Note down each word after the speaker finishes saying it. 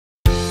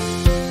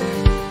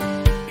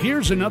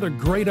Here's another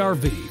great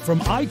RV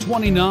from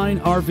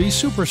I-29 RV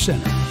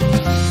Supercenter.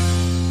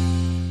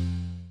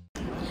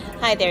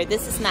 Hi there,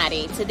 this is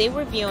Maddie. Today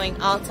we're viewing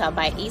Alta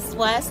by East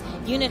West,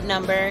 unit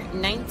number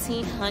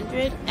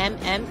 1900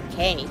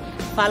 MMK.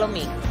 Follow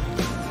me.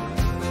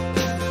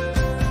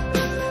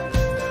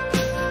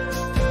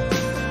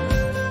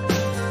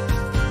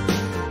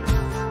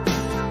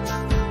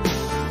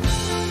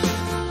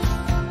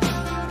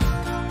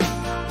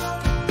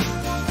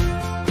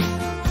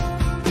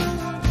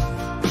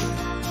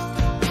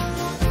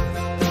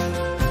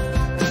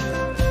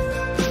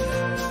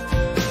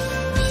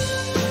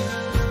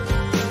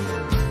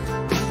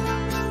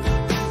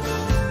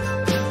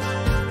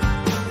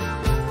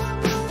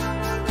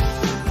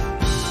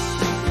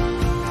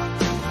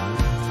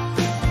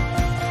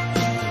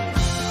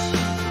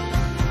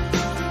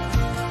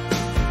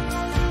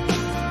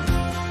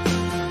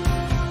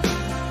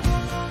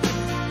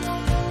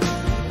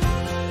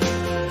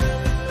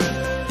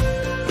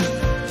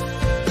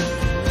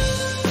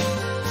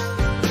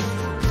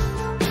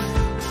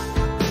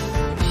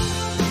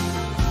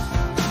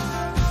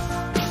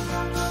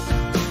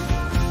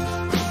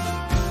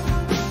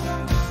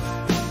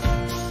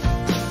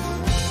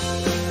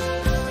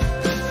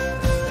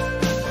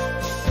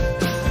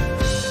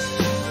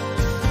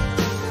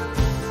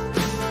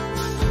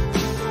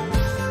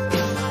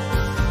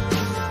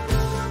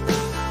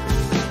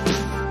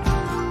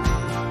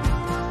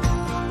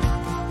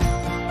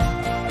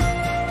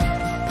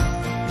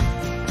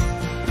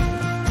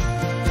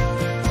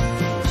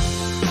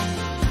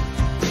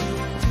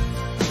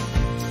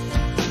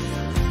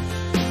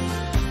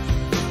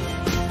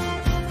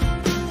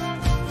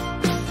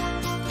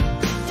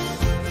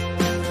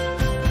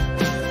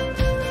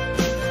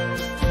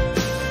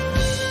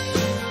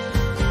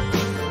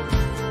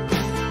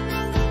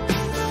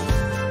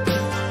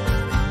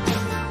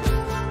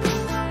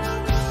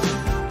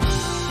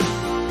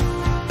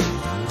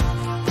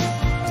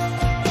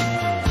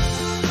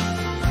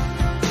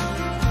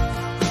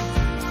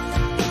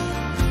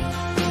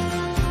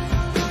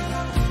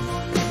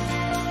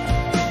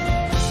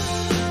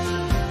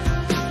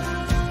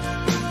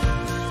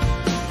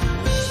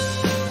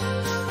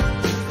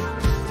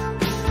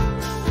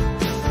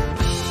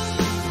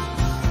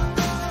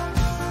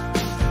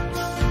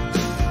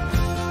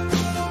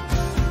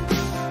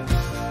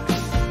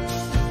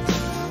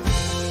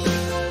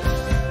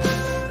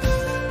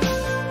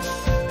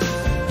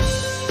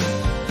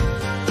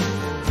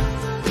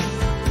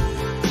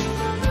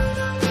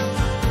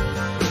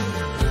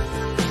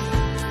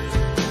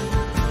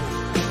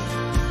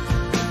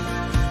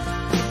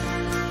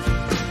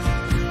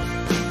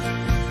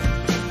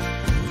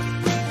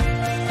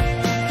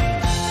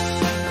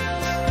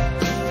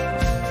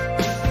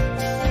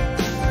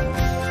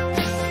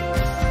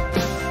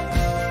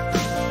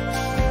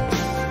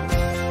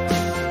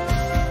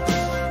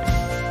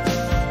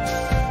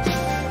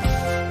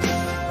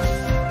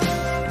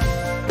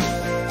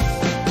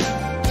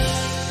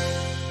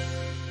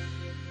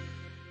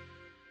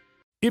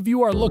 If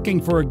you are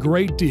looking for a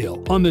great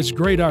deal on this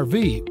great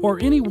RV or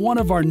any one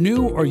of our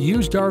new or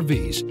used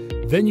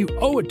RVs, then you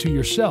owe it to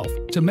yourself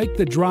to make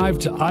the drive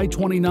to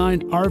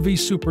I-29 RV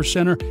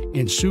Supercenter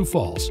in Sioux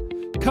Falls.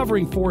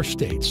 Covering 4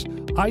 states,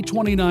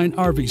 I-29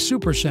 RV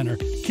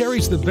Supercenter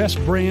carries the best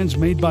brands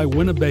made by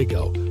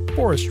Winnebago,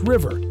 Forest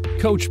River,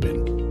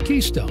 Coachman,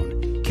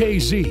 Keystone,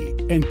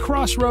 KZ, and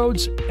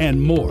Crossroads,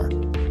 and more.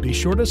 Be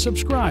sure to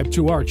subscribe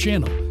to our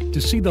channel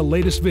to see the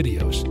latest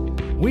videos.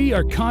 We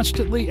are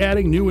constantly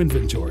adding new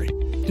inventory.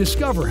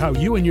 Discover how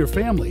you and your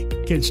family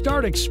can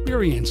start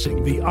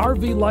experiencing the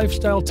RV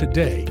lifestyle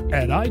today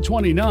at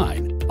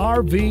I-29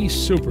 RV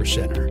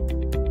Supercenter.